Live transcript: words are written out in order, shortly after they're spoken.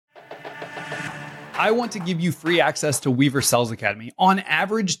I want to give you free access to Weaver Sales Academy. On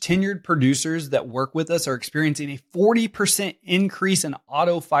average, tenured producers that work with us are experiencing a 40% increase in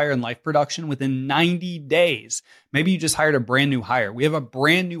auto, fire, and life production within 90 days. Maybe you just hired a brand new hire. We have a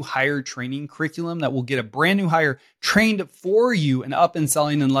brand new hire training curriculum that will get a brand new hire trained for you and up and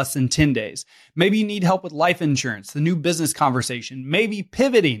selling in less than 10 days. Maybe you need help with life insurance, the new business conversation, maybe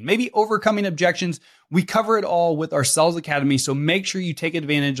pivoting, maybe overcoming objections. We cover it all with our Sales Academy, so make sure you take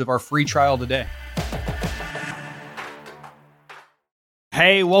advantage of our free trial today.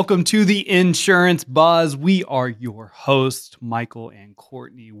 Hey, welcome to the Insurance Buzz. We are your hosts, Michael and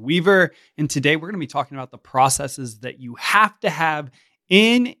Courtney Weaver. And today we're going to be talking about the processes that you have to have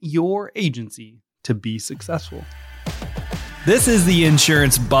in your agency to be successful. This is the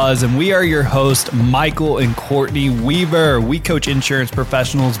Insurance Buzz, and we are your hosts, Michael and Courtney Weaver. We coach insurance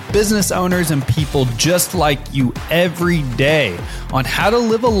professionals, business owners, and people just like you every day on how to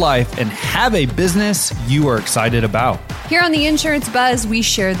live a life and have a business you are excited about. Here on the Insurance Buzz, we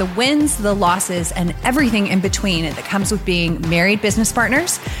share the wins, the losses, and everything in between that comes with being married business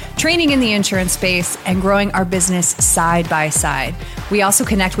partners, training in the insurance space, and growing our business side by side. We also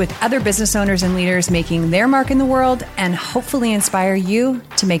connect with other business owners and leaders making their mark in the world and hopefully inspire you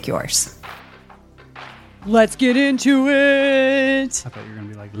to make yours. Let's get into it. I thought you were going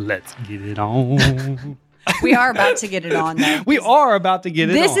to be like, let's get it on. We are about to get it on, though. We are about to get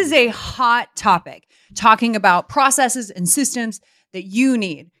it on. This is a hot topic, talking about processes and systems that you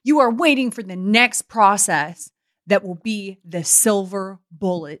need. You are waiting for the next process that will be the silver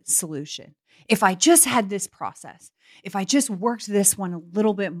bullet solution. If I just had this process, if I just worked this one a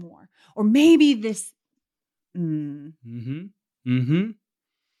little bit more, or maybe this. The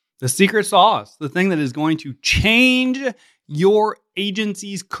secret sauce, the thing that is going to change your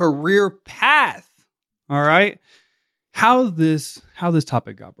agency's career path. All right. How this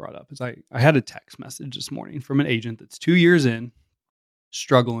topic got brought up is I had a text message this morning from an agent that's 2 years in,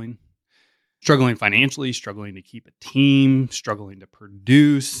 struggling financially, struggling to keep a team, struggling to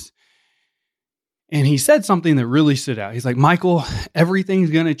produce. And he said something that really stood out. He's like, Michael, everything's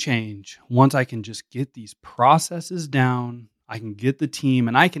going to change once I can just get these processes down. I can get the team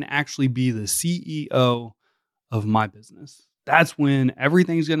and I can actually be the CEO of my business. That's when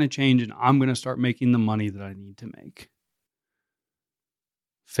everything's going to change and I'm going to start making the money that I need to make.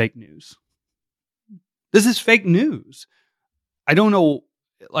 Fake news. This is fake news. I don't know,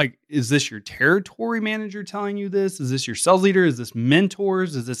 is this your territory manager telling you this? Is this your sales leader? Is this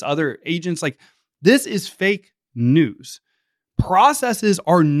mentors? Is this other agents? This is fake news. Processes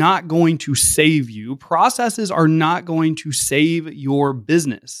are not going to save you. Processes are not going to save your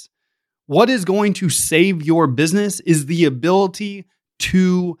business. What is going to save your business is the ability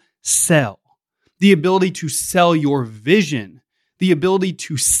to sell, the ability to sell your vision, the ability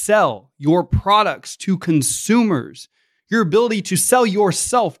to sell your products to consumers, your ability to sell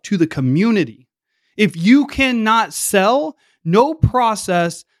yourself to the community. If you cannot sell, no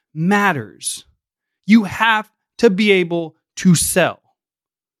process matters. You have to be able to sell.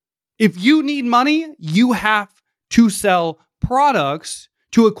 If you need money, you have to sell products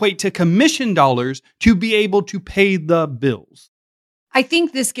to equate to commission dollars to be able to pay the bills. I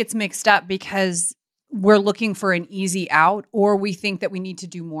think this gets mixed up because we're looking for an easy out, or we think that we need to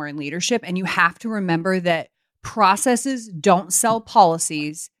do more in leadership. And you have to remember that processes don't sell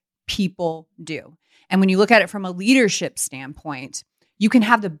policies, people do. And when you look at it from a leadership standpoint, you can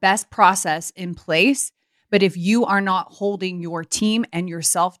have the best process in place, but if you are not holding your team and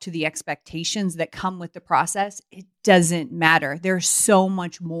yourself to the expectations that come with the process, it doesn't matter. There's so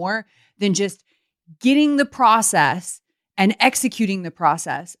much more than just getting the process and executing the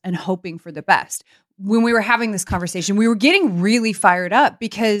process and hoping for the best. When we were having this conversation, we were getting really fired up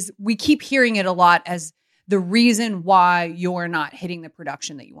because we keep hearing it a lot as the reason why you're not hitting the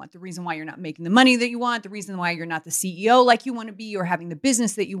production that you want, the reason why you're not making the money that you want, the reason why you're not the CEO like you want to be or having the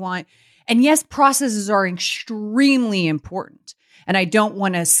business that you want. And yes, processes are extremely important. And I don't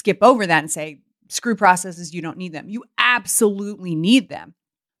want to skip over that and say, screw processes, you don't need them. You absolutely need them.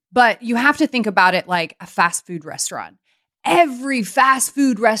 But you have to think about it like a fast food restaurant. Every fast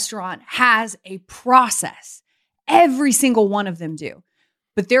food restaurant has a process. Every single one of them do.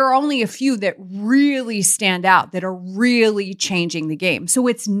 But there are only a few that really stand out, that are really changing the game. So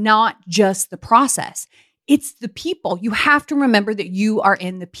it's not just the process. It's the people. You have to remember that you are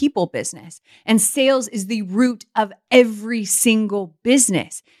in the people business, and sales is the root of every single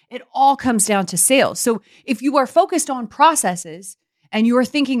business. It all comes down to sales. So if you are focused on processes and you are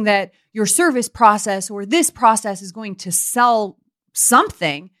thinking that your service process or this process is going to sell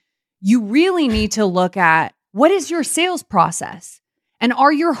something, you really need to look at what is your sales process And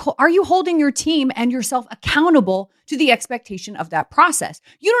are you holding your team and yourself accountable to the expectation of that process?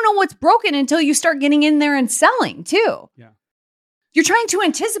 You don't know what's broken until you start getting in there and selling too. Yeah. You're trying to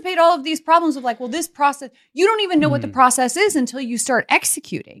anticipate all of these problems of like, well, this process, you don't even know what the process is until you start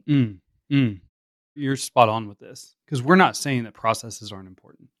executing. You're spot on with this, because we're not saying that processes aren't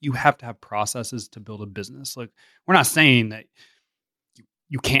important. You have to have processes to build a business. Like, we're not saying that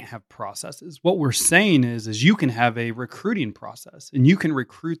you can't have processes. What we're saying is you can have a recruiting process and you can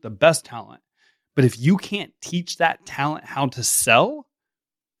recruit the best talent. But if you can't teach that talent how to sell,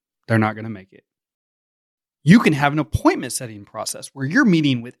 they're not going to make it. You can have an appointment setting process where you're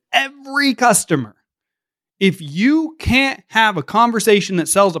meeting with every customer. If you can't have a conversation that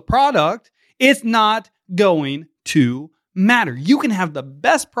sells a product, it's not going to matter. You can have the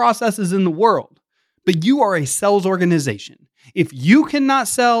best processes in the world, but you are a sales organization. If you cannot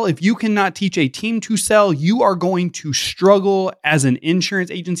sell, if you cannot teach a team to sell, you are going to struggle as an insurance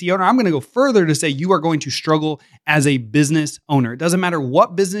agency owner. I'm going to go further to say you are going to struggle as a business owner. It doesn't matter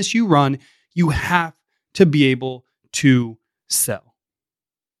what business you run, you have to be able to sell.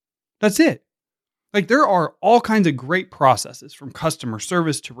 That's it. Like, there are all kinds of great processes, from customer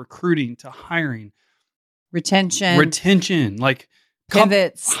service to recruiting to hiring. Retention, like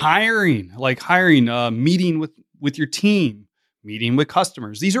pivots, hiring, meeting with your team, meeting with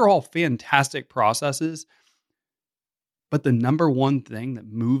customers. These are all fantastic processes. But the number one thing that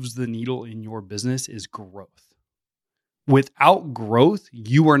moves the needle in your business is growth. Without growth,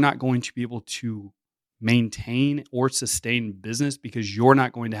 you are not going to be able to maintain or sustain business, because you're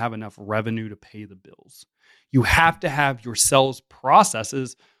not going to have enough revenue to pay the bills. You have to have your sales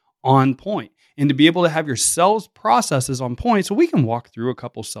processes on point. And to be able to have your sales processes on point, so we can walk through a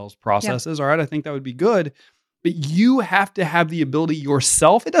couple sales processes. Yeah. All right, I think that would be good. But you have to have the ability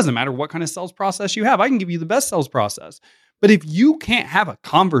yourself. It doesn't matter what kind of sales process you have. I can give you the best sales process. But if you can't have a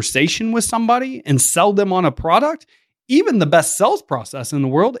conversation with somebody and sell them on a product, even the best sales process in the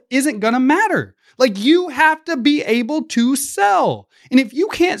world isn't going to matter. Like, you have to be able to sell. And if you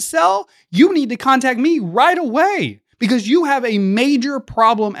can't sell, you need to contact me right away, because you have a major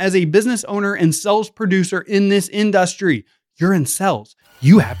problem as a business owner and sales producer in this industry. You're in sales.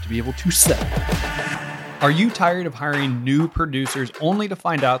 You have to be able to sell. Are you tired of hiring new producers only to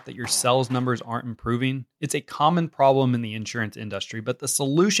find out that your sales numbers aren't improving? It's a common problem in the insurance industry, but the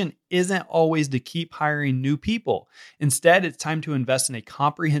solution isn't always to keep hiring new people. Instead, it's time to invest in a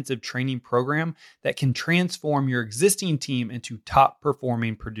comprehensive training program that can transform your existing team into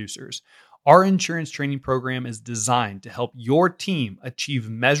top-performing producers. Our insurance training program is designed to help your team achieve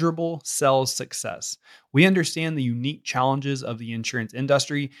measurable sales success. We understand the unique challenges of the insurance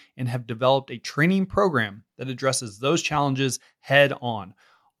industry and have developed a training program that addresses those challenges head on.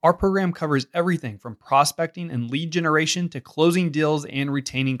 Our program covers everything from prospecting and lead generation to closing deals and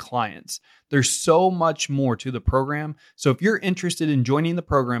retaining clients. There's so much more to the program. So if you're interested in joining the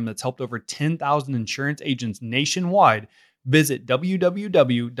program that's helped over 10,000 insurance agents nationwide, visit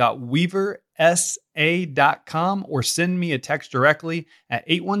www.weaversa.com or send me a text directly at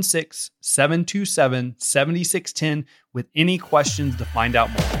 816-727-7610 with any questions to find out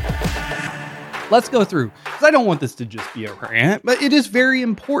more. Let's go through, because I don't want this to just be a rant, but it is very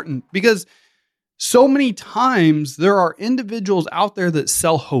important, because so many times there are individuals out there that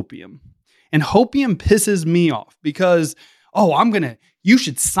sell hopium, and hopium pisses me off because, you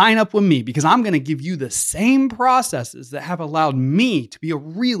should sign up with me because I'm going to give you the same processes that have allowed me to be a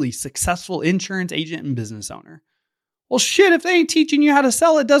really successful insurance agent and business owner. Well, shit, if they ain't teaching you how to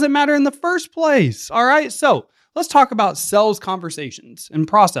sell, it doesn't matter in the first place. All right. So let's talk about sales conversations and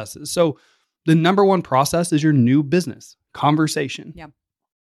processes. So the number one process is your new business conversation. Yeah.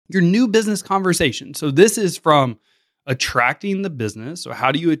 Your new business conversation. So this is from attracting the business. So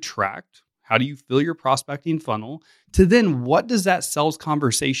how do you attract? How do you fill your prospecting funnel? To then, what does that sales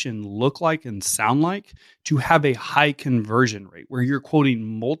conversation look like and sound like to have a high conversion rate where you're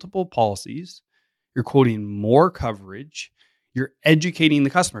quoting multiple policies, you're quoting more coverage, you're educating the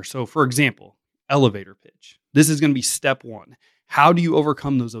customer. So for example, elevator pitch. This is going to be step one. How do you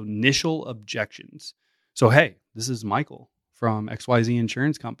overcome those initial objections? So, hey, this is Michael from XYZ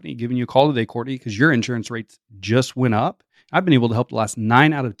Insurance Company giving you a call today, Courtney, because your insurance rates just went up. I've been able to help the last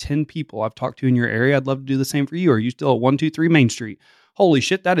 9 out of 10 people I've talked to in your area. I'd love to do the same for you. Are you still at 123 Main Street? Holy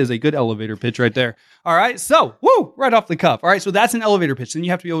shit, that is a good elevator pitch right there. All right, so, right off the cuff. All right, so that's an elevator pitch. Then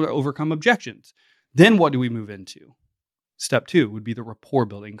you have to be able to overcome objections. Then what do we move into? Step 2 would be the rapport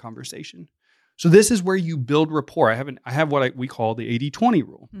building conversation. So this is where you build rapport. I have what we call the 80-20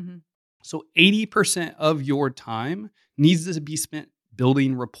 rule. Mm-hmm. So 80% of your time needs to be spent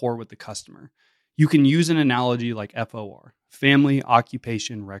building rapport with the customer. You can use an analogy like FOR, family,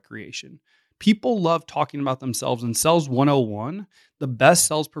 occupation, recreation. People love talking about themselves. In Sales 101, the best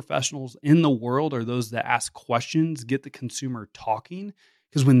sales professionals in the world are those that ask questions, get the consumer talking,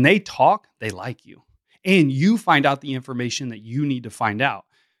 because when they talk, they like you. And you find out the information that you need to find out.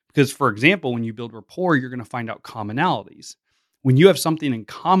 Because, for example, when you build rapport, you're going to find out commonalities. When you have something in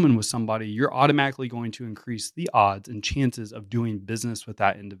common with somebody, you're automatically going to increase the odds and chances of doing business with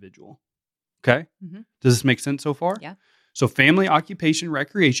that individual. Okay? Mm-hmm. Does this make sense so far? Yeah. So family, occupation,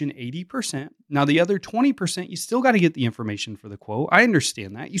 recreation, 80%. Now the other 20%, you still got to get the information for the quote. I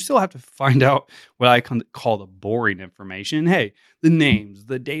understand that. You still have to find out what I call the boring information. Hey, the names,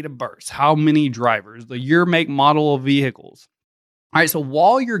 the date of birth, how many drivers, the year, make, model of vehicles. All right, so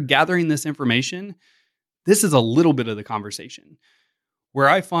while you're gathering this information, this is a little bit of the conversation. Where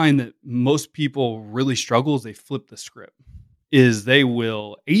I find that most people really struggle is they flip the script. Is they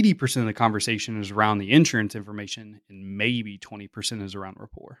will, 80% of the conversation is around the insurance information and maybe 20% is around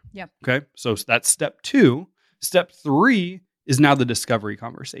rapport. Yep. Okay. So that's step 2. Step 3 is now the discovery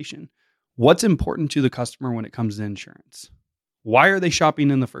conversation. What's important to the customer when it comes to insurance? Why are they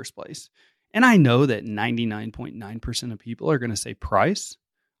shopping in the first place? And I know that 99.9% of people are going to say price.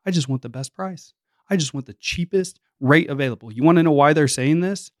 I just want the best price. I just want the cheapest rate available. You want to know why they're saying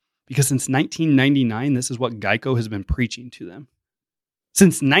this? Because since 1999, this is what Geico has been preaching to them.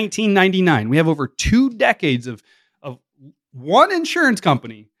 Since 1999, we have over 2 decades of one insurance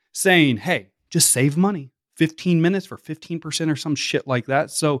company saying, hey, just save money. 15 minutes for 15% or some shit like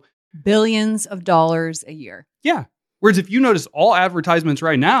that. So billions of dollars a year. Yeah. Whereas if you notice all advertisements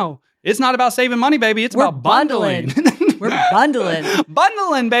right now, it's not about saving money, baby. It's about bundling. We're bundling.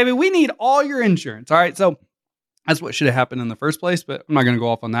 Bundling, baby. We need all your insurance. All right. So that's what should have happened in the first place, but I'm not going to go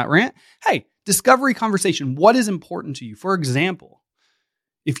off on that rant. Hey, discovery conversation. What is important to you? For example,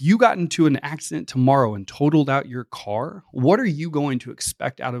 if you got into an accident tomorrow and totaled out your car, what are you going to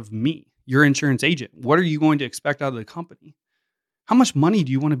expect out of me, your insurance agent? What are you going to expect out of the company? How much money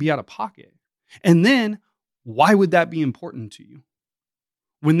do you want to be out of pocket? And then why would that be important to you?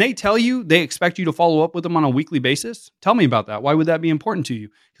 When they tell you they expect you to follow up with them on a weekly basis, tell me about that. Why would that be important to you?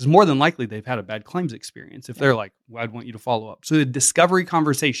 Because more than likely they've had a bad claims experience if they're like, well, I'd want you to follow up. So the discovery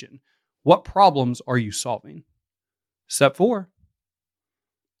conversation, what problems are you solving? Step 4,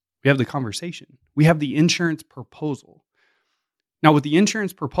 we have the conversation. We have the insurance proposal. Now with the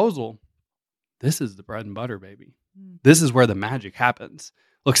insurance proposal, this is the bread and butter, baby. This is where the magic happens.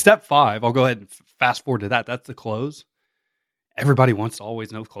 Look, step 5, I'll go ahead and fast forward to that. That's the close. Everybody wants to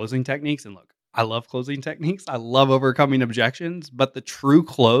always know closing techniques. And look, I love closing techniques. I love overcoming objections. But the true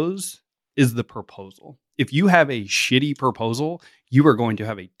close is the proposal. If you have a shitty proposal, you are going to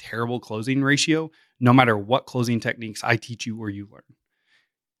have a terrible closing ratio, no matter what closing techniques I teach you or you learn.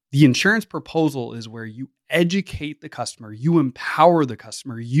 The insurance proposal is where you educate the customer, you empower the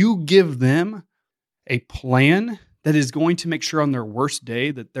customer, you give them a plan that is going to make sure on their worst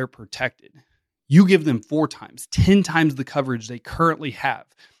day that they're protected. You give them 4 times, 10 times the coverage they currently have.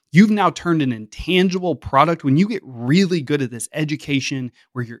 You've now turned an intangible product. When you get really good at this education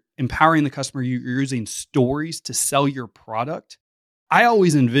where you're empowering the customer, you're using stories to sell your product. I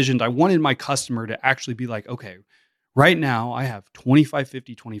always envisioned, I wanted my customer to actually be like, okay, right now I have 25,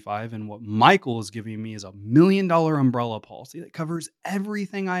 50, 25. And what Michael is giving me is $1 million umbrella policy that covers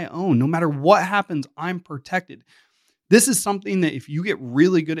everything I own. No matter what happens, I'm protected. This is something that if you get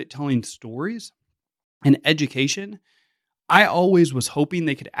really good at telling stories and education, I always was hoping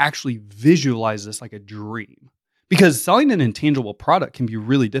they could actually visualize this like a dream. Because selling an intangible product can be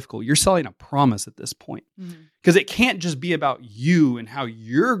really difficult. You're selling a promise at this point. Because it can't just be about you and how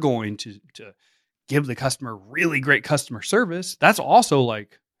you're going to give the customer really great customer service. That's also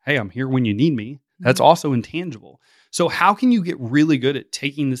like, hey, I'm here when you need me. That's also intangible. So how can you get really good at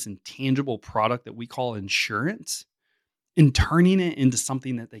taking this intangible product that we call insurance and turning it into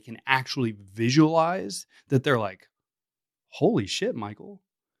something that they can actually visualize, that they're like, holy shit, Michael,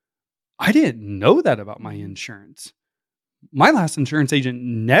 I didn't know that about my insurance. My last insurance agent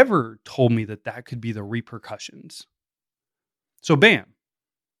never told me that that could be the repercussions. So bam,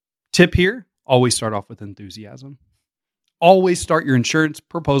 tip here, always start off with enthusiasm. Always start your insurance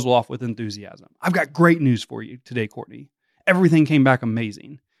proposal off with enthusiasm. I've got great news for you today, Courtney. Everything came back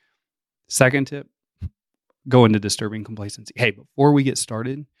amazing. Second tip, go into disturbing complacency. Hey, before we get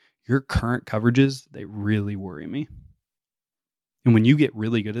started, your current coverages, they really worry me. And when you get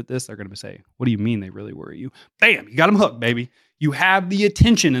really good at this, they're going to say, what do you mean they really worry you? Bam, you got them hooked, baby. You have the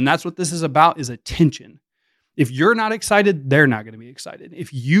attention, and that's what this is about, is attention. If you're not excited, they're not going to be excited.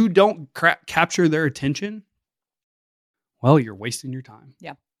 If you don't capture their attention, well, you're wasting your time.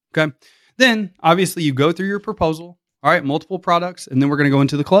 Yeah. Okay. Then, obviously, you go through your proposal. All right, multiple products, and then we're going to go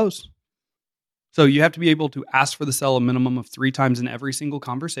into the close. So you have to be able to ask for the sell a minimum of 3 times in every single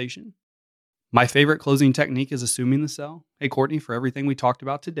conversation. My favorite closing technique is assuming the sell. Hey, Courtney, for everything we talked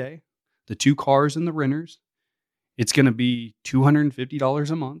about today, the 2 cars and the renters, it's going to be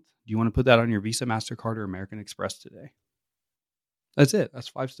 $250 a month. Do you want to put that on your Visa, MasterCard, or American Express today? That's it. That's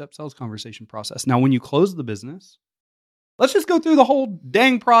 5-step sales conversation process. Now, when you close the business, let's just go through the whole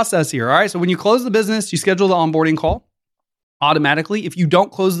dang process here. All right. So when you close the business, you schedule the onboarding call automatically. If you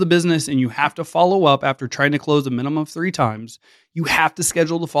don't close the business and you have to follow up after trying to close a minimum of 3 times, you have to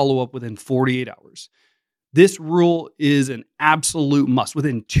schedule the follow-up within 48 hours. This rule is an absolute must.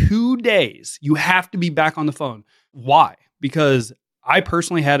 Within 2 days, you have to be back on the phone. Why? Because I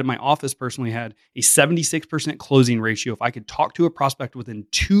personally had, and my office personally had, a 76% closing ratio if I could talk to a prospect within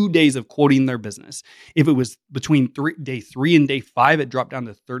 2 days of quoting their business. If it was between day 3 and day 5, it dropped down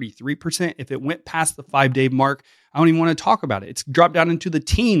to 33%. If it went past the 5-day mark, I don't even want to talk about it. It's dropped down into the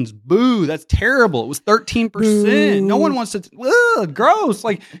teens. Boo, that's terrible. It was 13%. Boo. No one wants to, gross.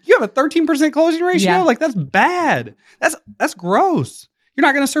 Like, you have a 13% closing ratio? Yeah. Like, that's bad. That's gross. You're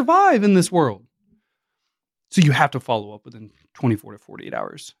not going to survive in this world. So you have to follow up within 24 to 48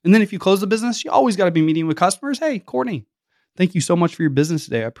 hours. And then if you close the business, you always got to be meeting with customers. Hey, Courtney, thank you so much for your business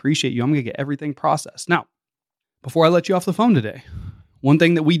today. I appreciate you. I'm going to get everything processed. Now, before I let you off the phone today, one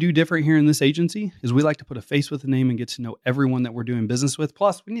thing that we do different here in this agency is we like to put a face with a name and get to know everyone that we're doing business with.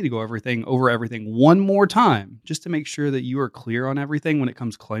 Plus, we need to go over everything one more time just to make sure that you are clear on everything when it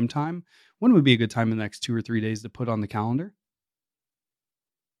comes claim time. When would be a good time in the next 2 or 3 days to put on the calendar?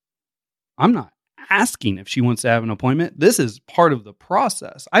 I'm not asking if she wants to have an appointment. This is part of the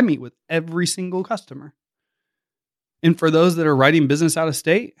process. I meet with every single customer. And for those that are writing business out of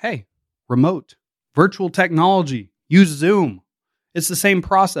state, hey, remote, virtual technology, use Zoom. It's the same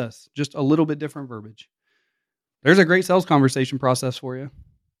process, just a little bit different verbiage. There's a great sales conversation process for you.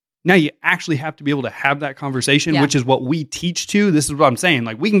 Now you actually have to be able to have that conversation, which is what we teach to. This is what I'm saying.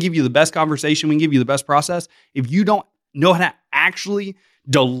 Like, we can give you the best conversation. We can give you the best process. If you don't know how to actually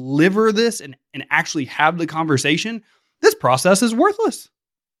deliver this and actually have the conversation, this process is worthless.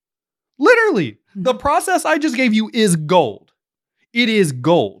 Literally, the process I just gave you is gold. It is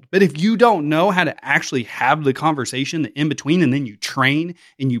gold. But if you don't know how to actually have the conversation, the in between, and then you train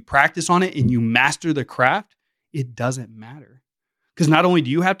and you practice on it and you master the craft, it doesn't matter. Because not only do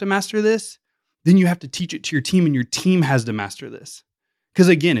you have to master this, then you have to teach it to your team, and your team has to master this. Because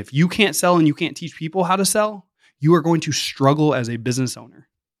again, if you can't sell and you can't teach people how to sell, you are going to struggle as a business owner.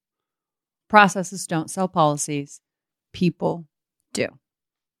 Processes don't sell policies. People do.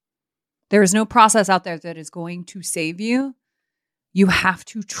 There is no process out there that is going to save you. You have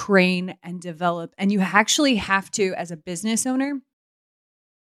to train and develop. And you actually have to, as a business owner,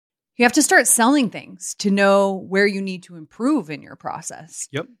 you have to start selling things to know where you need to improve in your process.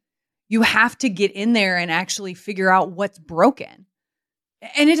 Yep. You have to get in there and actually figure out what's broken.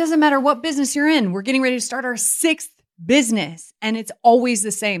 And it doesn't matter what business you're in. We're getting ready to start our 6th business, and it's always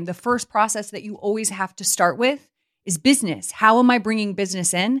the same. The first process that you always have to start with is business. How am I bringing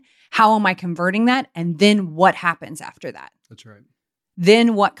business in? How am I converting that? And then what happens after that? That's right.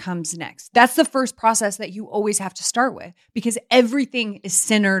 Then what comes next? That's the first process that you always have to start with, because everything is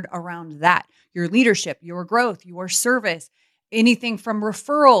centered around that. Your leadership, your growth, your service, anything from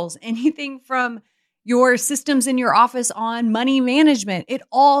referrals, anything from your systems in your office on money management. It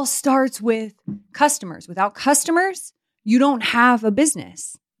all starts with customers. Without customers, you don't have a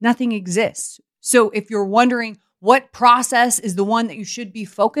business. Nothing exists. So if you're wondering what process is the one that you should be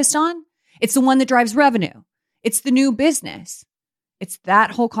focused on, it's the one that drives revenue. It's the new business. It's that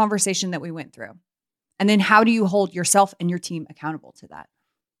whole conversation that we went through. And then how do you hold yourself and your team accountable to that?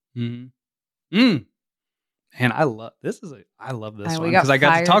 And I love this one because I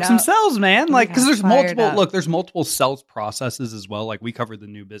got to talk some sales, man. Like, because there's multiple sales processes as well. Like, we covered the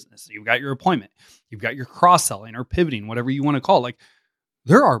new business. So you've got your appointment, you've got your cross-selling or pivoting, whatever you want to call it. Like,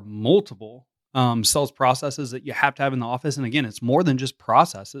 there are multiple sales processes that you have to have in the office. And again, it's more than just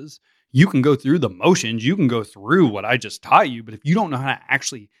processes. You can go through the motions, you can go through what I just taught you, but if you don't know how to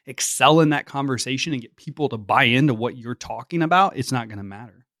actually excel in that conversation and get people to buy into what you're talking about, it's not going to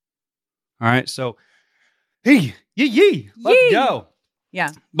matter. All right. So, hey, let's go.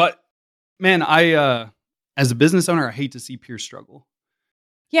 Yeah. But man, I, as a business owner, I hate to see peers struggle.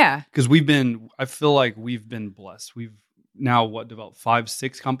 Yeah. Because I feel like we've been blessed. We've now developed 5,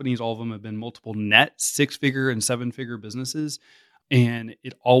 6 companies. All of them have been multiple net 6-figure and 7-figure businesses. And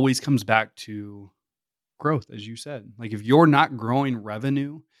it always comes back to growth, as you said. Like, if you're not growing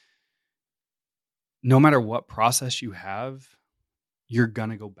revenue, no matter what process you have, you're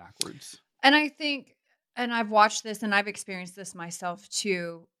going to go backwards. And I think And I've watched this and I've experienced this myself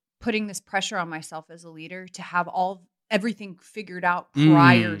too, putting this pressure on myself as a leader to have everything figured out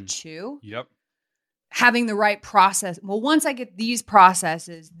prior to. Yep. Having the right process. Well, once I get these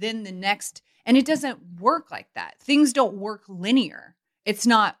processes, then the next, and it doesn't work like that. Things don't work linear. It's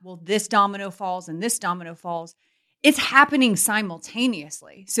not, well, this domino falls and this domino falls. It's happening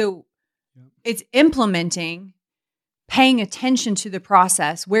simultaneously. So it's implementing, paying attention to the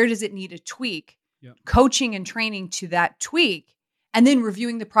process. Where does it need a tweak? Coaching and training to that tweak, and then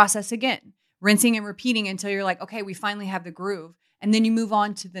reviewing the process again, rinsing and repeating until you're like, okay, we finally have the groove. And then you move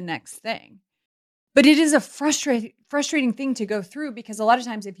on to the next thing. But it is a frustrating thing to go through, because a lot of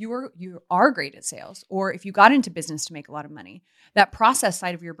times if you are great at sales, or if you got into business to make a lot of money, that process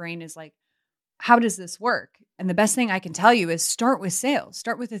side of your brain is like, how does this work? And the best thing I can tell you is start with sales.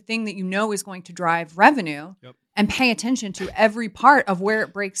 Start with the thing that you know is going to drive revenue, and pay attention to every part of where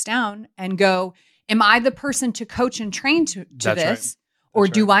it breaks down and go, am I the person to coach and train to this? Or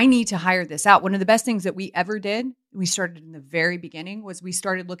do I need to hire this out? One of the best things that we ever did, we started in the very beginning, was we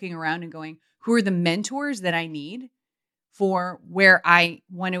started looking around and going, who are the mentors that I need for where I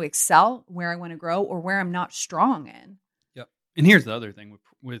want to excel, where I want to grow, or where I'm not strong in? Yep. And here's the other thing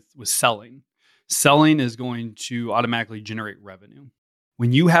with selling. Selling is going to automatically generate revenue.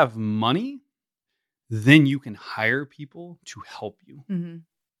 When you have money, then you can hire people to help you. Mm-hmm.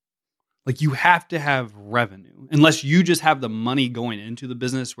 Like, you have to have revenue, unless you just have the money going into the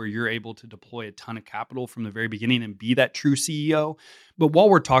business where you're able to deploy a ton of capital from the very beginning and be that true CEO. But while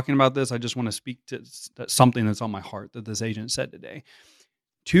we're talking about this, I just want to speak to something that's on my heart that this agent said today.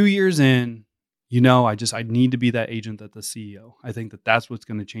 2 years in, I need to be that agent, that the CEO. I think that that's what's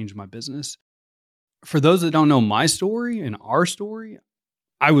going to change my business. For those that don't know my story and our story,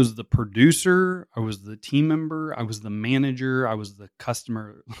 I was the producer, I was the team member, I was the manager, I was the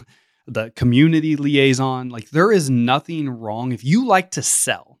customer, the community liaison. Like, there is nothing wrong if you like to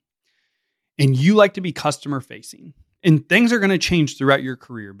sell and you like to be customer facing, and things are going to change throughout your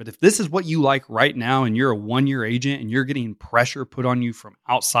career. But if this is what you like right now, and you're a 1-year agent and you're getting pressure put on you from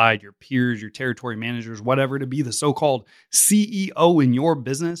outside, your peers, your territory managers, whatever, to be the so-called CEO in your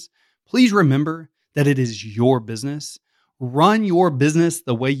business, please remember that it is your business. Run your business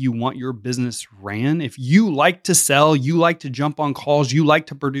the way you want your business ran. If you like to sell, you like to jump on calls, you like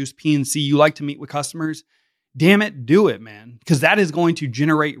to produce P&C, you like to meet with customers, damn it, do it, man, because that is going to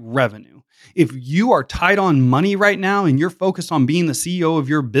generate revenue. If you are tight on money right now and you're focused on being the CEO of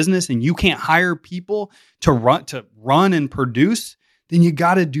your business and you can't hire people to run and produce, then you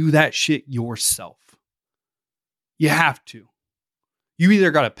got to do that shit yourself. You have to. You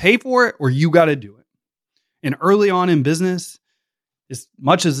either got to pay for it or you got to do it. And early on in business, as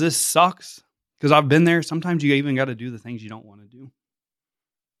much as this sucks, because I've been there, sometimes you even got to do the things you don't want to do.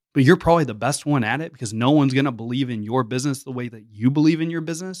 But you're probably the best one at it, because no one's going to believe in your business the way that you believe in your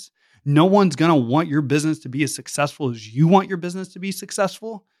business. No one's going to want your business to be as successful as you want your business to be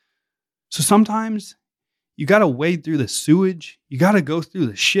successful. So sometimes you got to wade through the sewage. You got to go through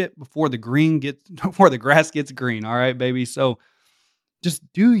the shit before the grass gets green. All right, baby. So just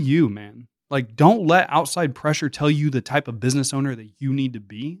do you, man. Like, don't let outside pressure tell you the type of business owner that you need to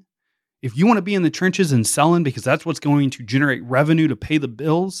be. If you want to be in the trenches and selling because that's what's going to generate revenue to pay the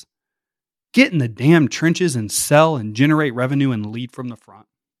bills, get in the damn trenches and sell and generate revenue and lead from the front.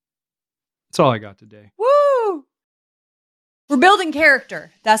 That's all I got today. Woo! We're building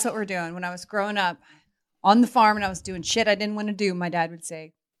character. That's what we're doing. When I was growing up on the farm and I was doing shit I didn't want to do, my dad would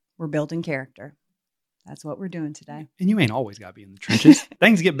say, we're building character. That's what we're doing today. And you ain't always got to be in the trenches.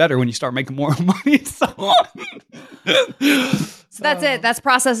 Things get better when you start making more money. So that's it. That's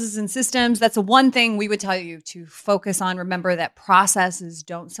processes and systems. That's the one thing we would tell you to focus on. Remember that processes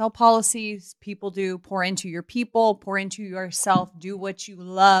don't sell policies. People do. Pour into your people, pour into yourself, do what you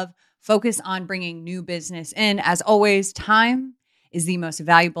love. Focus on bringing new business in. As always, time is the most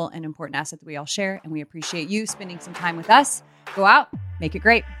valuable and important asset that we all share. And we appreciate you spending some time with us. Go out, make it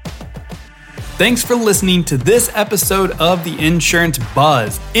great. Thanks for listening to this episode of The Insurance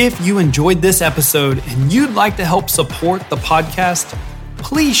Buzz. If you enjoyed this episode and you'd like to help support the podcast,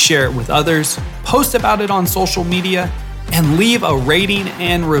 please share it with others, post about it on social media, and leave a rating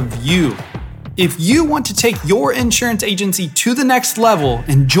and review. If you want to take your insurance agency to the next level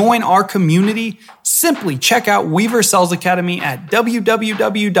and join our community, simply check out Weaver Sales Academy at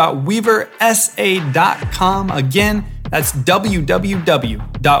www.weaversa.com. Again, that's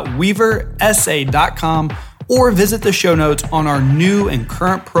www.weaversa.com, or visit the show notes on our new and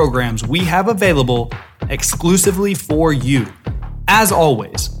current programs we have available exclusively for you. As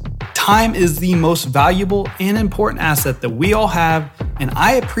always, time is the most valuable and important asset that we all have, and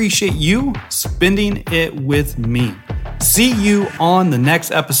I appreciate you spending it with me. See you on the next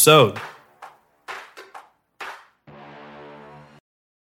episode.